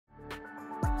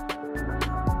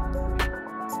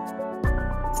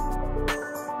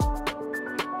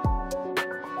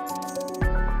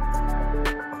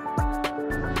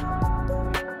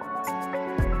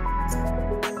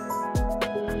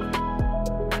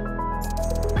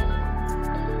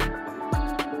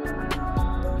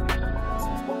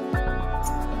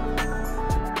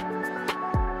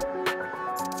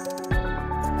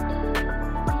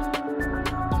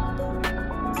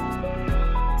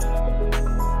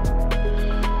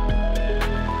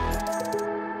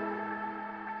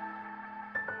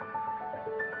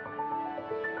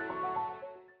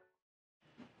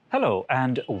Hello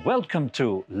and welcome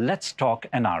to Let's Talk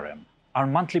NRM, our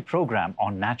monthly program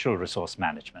on natural resource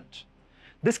management.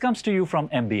 This comes to you from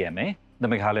MBMA, the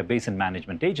Meghalaya Basin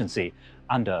Management Agency,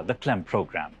 under the CLEM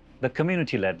program, the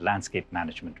Community-Led Landscape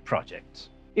Management Project.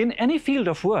 In any field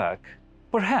of work,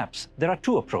 perhaps there are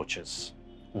two approaches.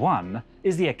 One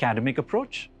is the academic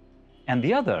approach, and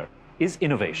the other is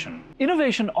innovation.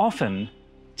 Innovation often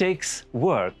takes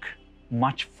work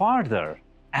much farther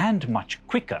and much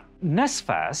quicker.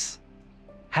 NSFAS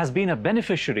has been a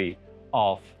beneficiary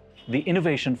of the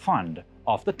Innovation Fund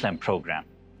of the CLEM program.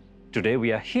 Today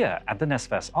we are here at the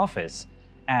NSFAS office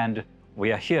and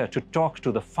we are here to talk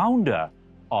to the founder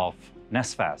of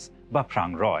NSFAS,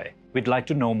 Baprang Roy. We'd like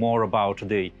to know more about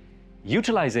the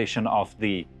utilization of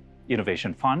the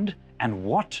Innovation Fund and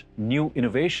what new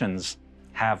innovations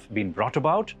have been brought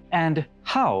about and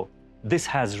how this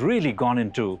has really gone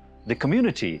into the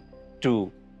community to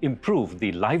improve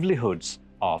the livelihoods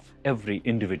of every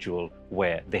individual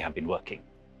where they have been working.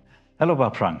 Hello,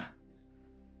 Baprang.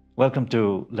 Welcome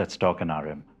to Let's Talk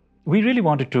NRM. We really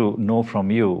wanted to know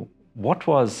from you what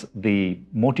was the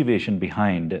motivation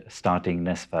behind starting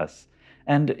NSFAS.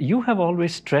 And you have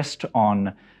always stressed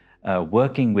on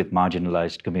working with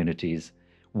marginalized communities.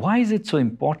 Why is it so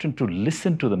important to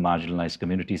listen to the marginalized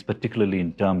communities, particularly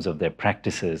in terms of their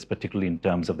practices, particularly in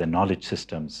terms of their knowledge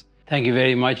systems? Thank you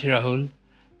very much, Rahul.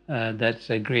 That's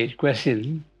a great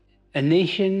question. A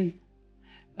nation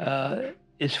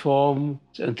is formed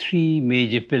on three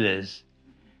major pillars,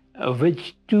 of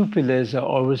which two pillars are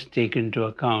always taken into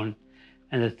account,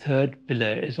 and the third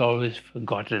pillar is always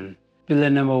forgotten. Pillar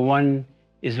number one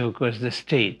is, of course, the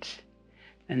state,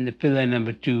 and the pillar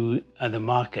number two are the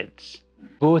markets.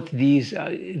 Both these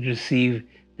receive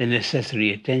the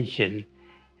necessary attention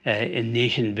in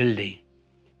nation building.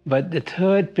 But the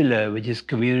third pillar, which is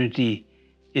community,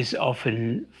 is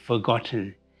often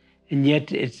forgotten, and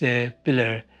yet it's a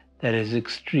pillar that is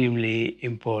extremely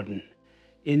important.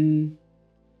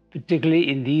 Particularly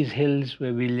in these hills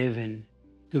where we live in,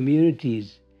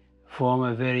 communities form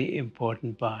a very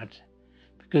important part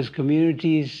because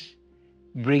communities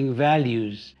bring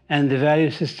values, and the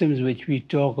value systems which we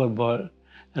talk about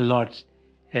a lot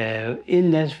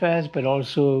in NSFAS, but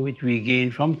also which we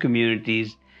gain from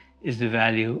communities, is the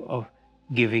value of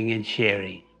giving and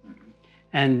sharing.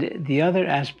 And the other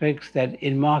aspects that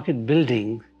in market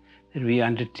building that we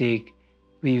undertake,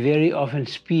 we very often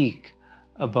speak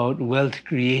about wealth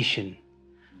creation,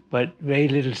 but very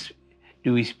little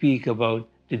do we speak about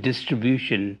the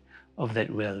distribution of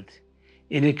that wealth.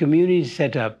 In a community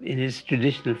setup in its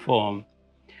traditional form,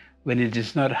 when it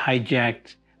is not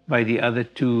hijacked by the other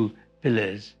two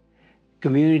pillars,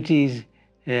 communities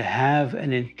have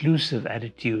an inclusive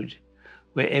attitude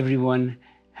where everyone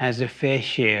has a fair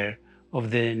share of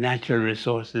the natural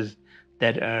resources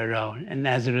that are around, and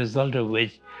as a result of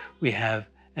which we have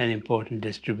an important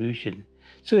distribution.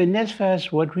 So in NSFAS,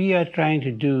 what we are trying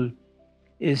to do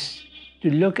is to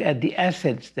look at the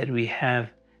assets that we have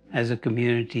as a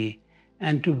community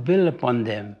and to build upon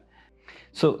them.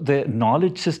 So the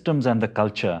knowledge systems and the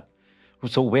culture,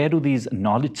 so where do these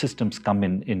knowledge systems come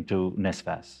into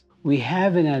NSFAS? We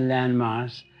have in our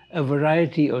landmass a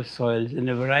variety of soils and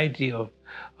a variety of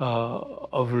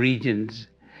regions,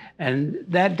 and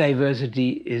that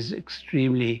diversity is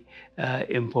extremely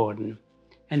important.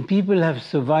 And people have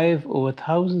survived over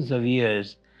thousands of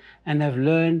years and have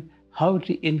learned how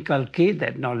to inculcate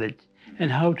that knowledge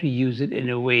and how to use it in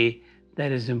a way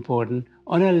that is important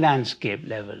on a landscape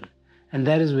level. And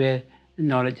that is where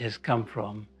knowledge has come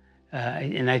from.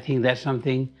 And I think that's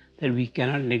something that we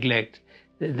cannot neglect.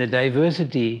 The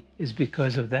diversity is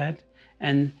because of that,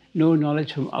 and no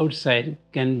knowledge from outside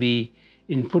can be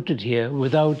inputted here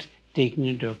without taking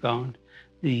into account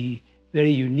the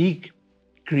very unique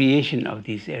creation of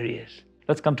these areas.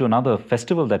 Let's come to another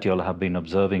festival that you all have been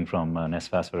observing from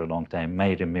NSFAS for a long time,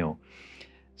 NRM.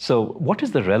 So what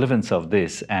is the relevance of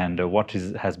this, and what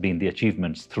has been the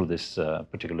achievements through this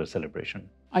particular celebration?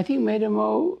 I think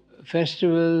NRM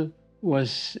festival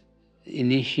was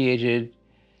initiated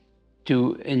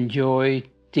to enjoy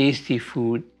tasty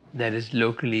food that is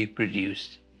locally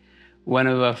produced. One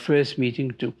of our first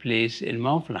meetings took place in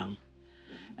Mauflang.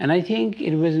 And I think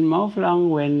it was in Mauflang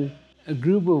when a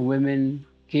group of women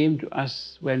came to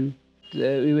us when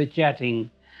we were chatting,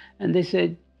 and they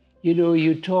said, you know,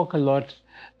 you talk a lot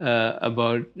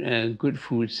about good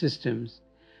food systems,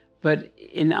 but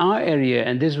in our area,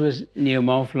 and this was near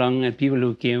Mauflang, and people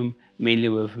who came mainly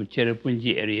were from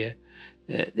Cherrapunji area,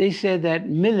 they said that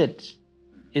millet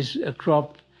is a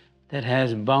crop that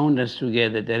has bound us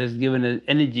together, that has given us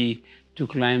energy to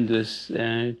climb those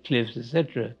cliffs,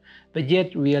 etc. but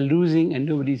yet we are losing and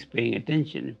nobody's paying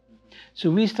attention. So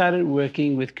we started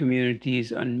working with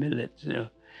communities on millets,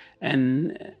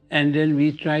 and then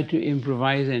we tried to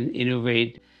improvise and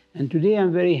innovate. And today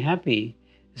I'm very happy,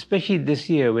 especially this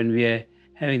year when we are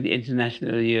having the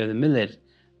International Year of the Millet,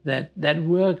 that that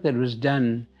work that was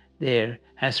done there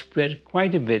has spread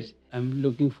quite a bit. I'm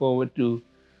looking forward to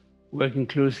working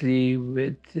closely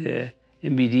with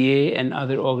MBDA and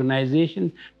other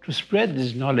organizations to spread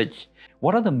this knowledge.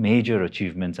 What are the major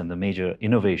achievements and the major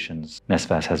innovations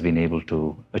NSFAS has been able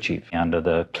to achieve under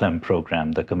the CLEM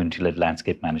program, the Community-Led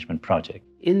Landscape Management Project?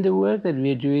 In the work that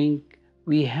we're doing,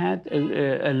 we had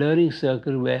a learning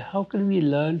circle where how can we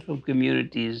learn from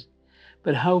communities,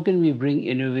 but how can we bring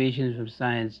innovations from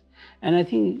science? And I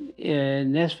think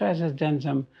NSFAS has done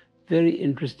some very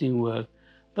interesting work.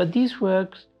 But these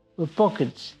works were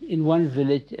pockets in one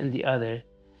village and the other.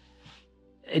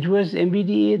 It was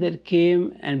MBDA that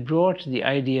came and brought the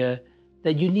idea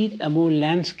that you need a more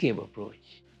landscape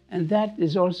approach. And that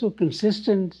is also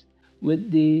consistent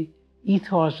with the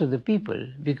ethos of the people,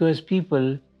 because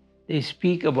people, they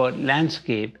speak about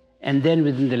landscape, and then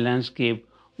within the landscape,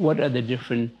 what are the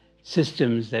different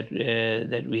systems that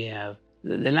we have.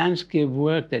 The landscape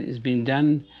work that is being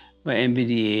done by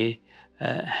MBDA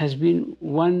has been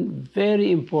one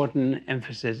very important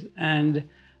emphasis. And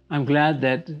I'm glad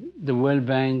that the World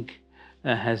Bank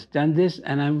has done this,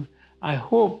 and I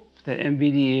hope that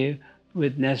MBDA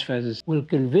with NSFAS will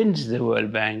convince the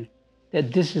World Bank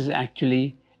that this is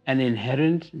actually an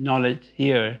inherent knowledge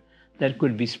here that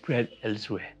could be spread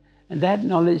elsewhere. And that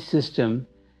knowledge system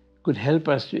could help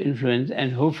us to influence,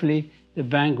 and hopefully the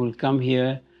bank will come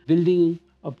here building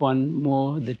upon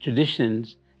more the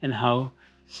traditions and how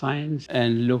science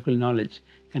and local knowledge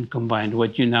can combine,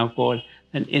 what you now call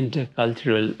an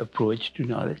intercultural approach to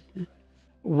knowledge.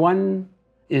 One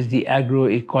is the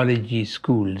agroecology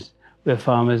schools, where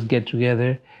farmers get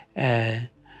together.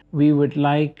 We would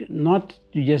like not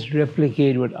to just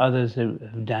replicate what others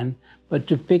have done, but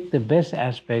to pick the best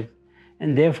aspects,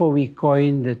 and therefore we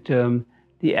coined the term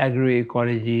the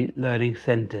agroecology learning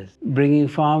centers, bringing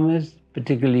farmers,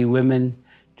 particularly women,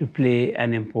 to play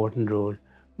an important role.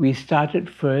 We started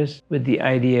first with the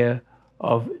idea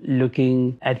of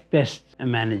looking at pest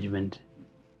management.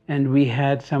 And we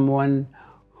had someone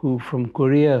from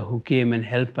Korea who came and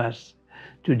helped us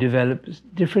to develop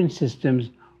different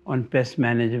systems on pest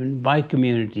management by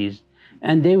communities.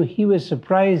 And he was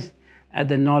surprised at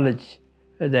the knowledge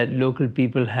that local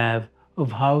people have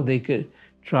of how they could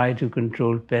try to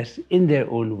control pests in their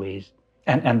own ways.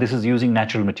 And this is using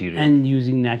natural material? And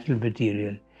using natural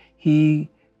material. He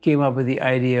came up with the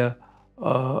idea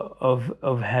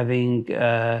of having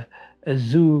a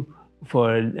zoo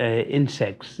for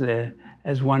insects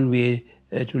as one way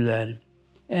to learn.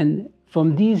 And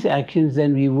from these actions,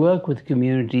 then we work with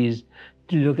communities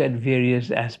to look at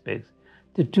various aspects.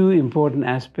 The two important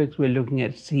aspects, we're looking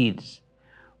at seeds.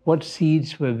 What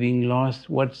seeds were being lost?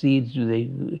 What seeds do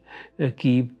they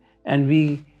keep? And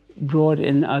we brought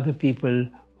in other people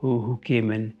who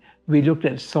came in. We looked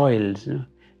at soils,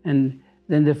 and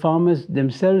then the farmers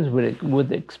themselves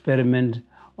would experiment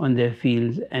on their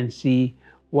fields and see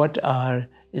what are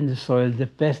in the soil the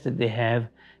pests that they have,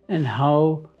 and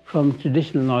how from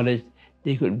traditional knowledge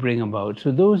they could bring about.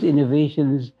 So those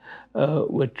innovations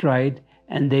were tried,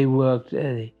 and they worked.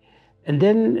 And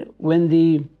then when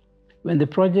the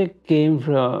project came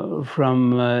from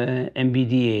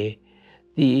MBDA,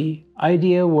 the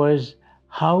idea was,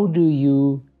 how do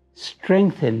you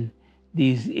strengthen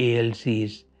these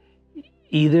ALCs,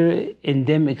 either in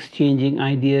them exchanging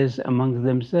ideas among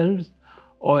themselves,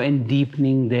 or in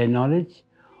deepening their knowledge,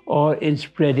 or in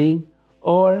spreading,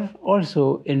 or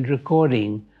also in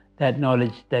recording that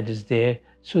knowledge that is there,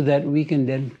 so that we can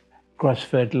then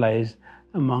cross-fertilize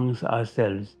amongst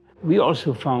ourselves. We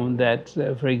also found that,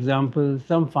 for example,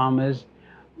 some farmers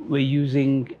were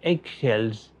using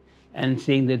eggshells and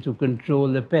saying that to control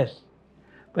the pests.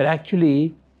 But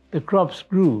actually, the crops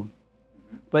grew.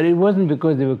 But it wasn't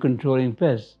because they were controlling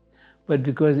pests, but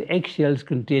because eggshells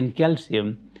contain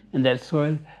calcium, and that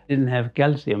soil didn't have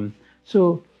calcium.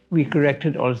 So we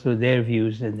corrected also their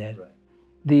views in that.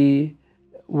 Right.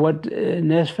 What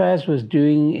NSFAS was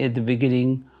doing at the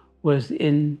beginning was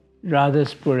rather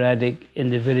sporadic in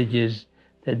the villages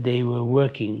that they were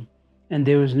working. And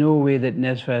there was no way that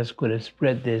NSFAS could have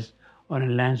spread this on a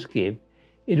landscape.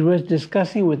 It was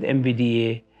discussing with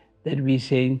MBDA that we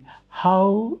saying,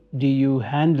 how do you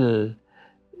handle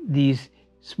these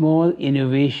small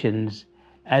innovations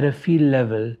at a field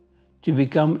level to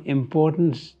become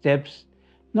important steps,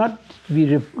 not to be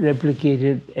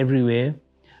replicated everywhere,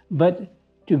 but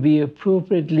to be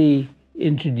appropriately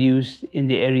introduced in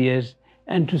the areas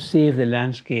and to save the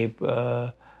landscape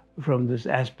from this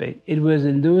aspect. It was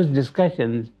in those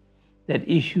discussions that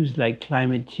issues like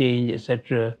climate change,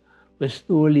 etc., were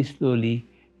slowly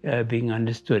being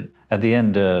understood. At the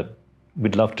end,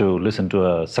 we'd love to listen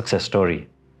to a success story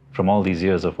from all these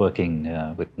years of working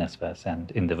with NSFAS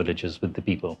and in the villages with the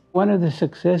people. One of the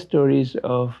success stories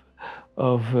of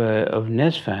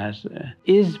NSFAS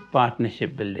is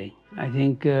partnership building. I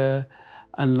think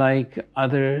unlike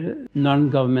other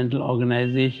non-governmental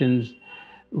organizations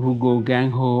who go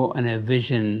gang-ho on a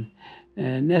vision,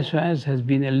 NSFAS has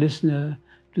been a listener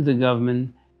to the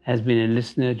government, has been a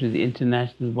listener to the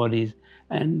international bodies,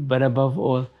 but above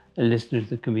all, a listener to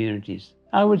the communities.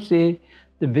 I would say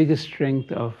the biggest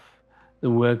strength of the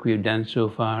work we've done so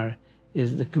far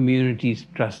is the communities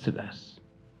trusted us.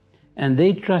 And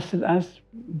they trusted us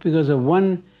because of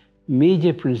one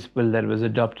major principle that was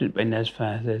adopted by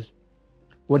NSFAS is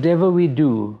whatever we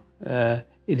do,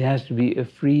 it has to be a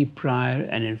free, prior,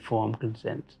 and informed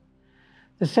consent.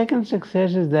 The second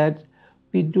success is that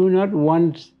we do not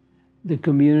want the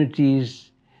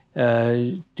communities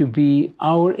to be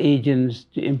our agents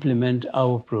to implement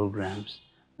our programs.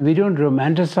 We don't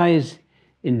romanticize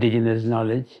indigenous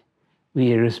knowledge.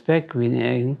 We respect,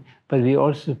 but we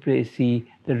also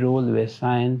see the role where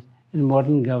science and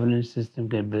modern governance system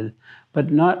can build,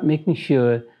 but not making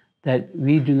sure that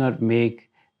we do not make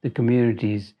the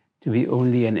communities to be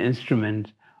only an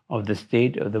instrument of the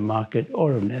state, of the market,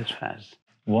 or of NSFAS.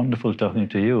 Wonderful talking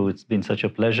to you. It's been such a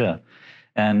pleasure.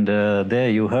 And there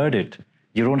you heard it.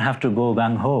 You don't have to go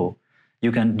gung-ho.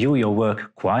 You can do your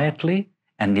work quietly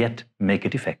and yet make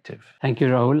it effective. Thank you,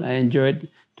 Rahul. I enjoyed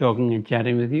talking and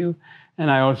chatting with you. And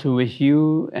I also wish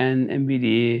you and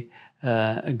MBDA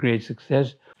a great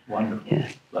success. Wonderful.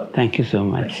 Yeah. Thank you so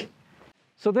much.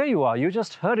 So there you are. You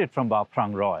just heard it from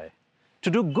Prang Roy. To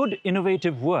do good,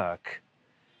 innovative work,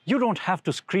 you don't have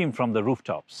to scream from the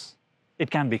rooftops.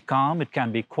 It can be calm, it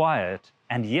can be quiet,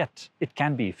 and yet it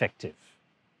can be effective.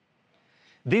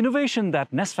 The innovation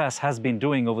that NSFAS has been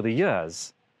doing over the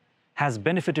years has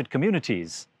benefited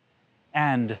communities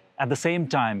and at the same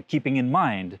time keeping in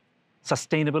mind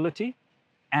sustainability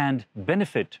and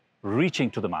benefit reaching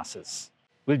to the masses.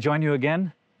 We'll join you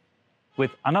again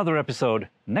with another episode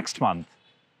next month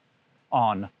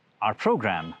on our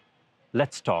program,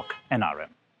 Let's Talk NRM.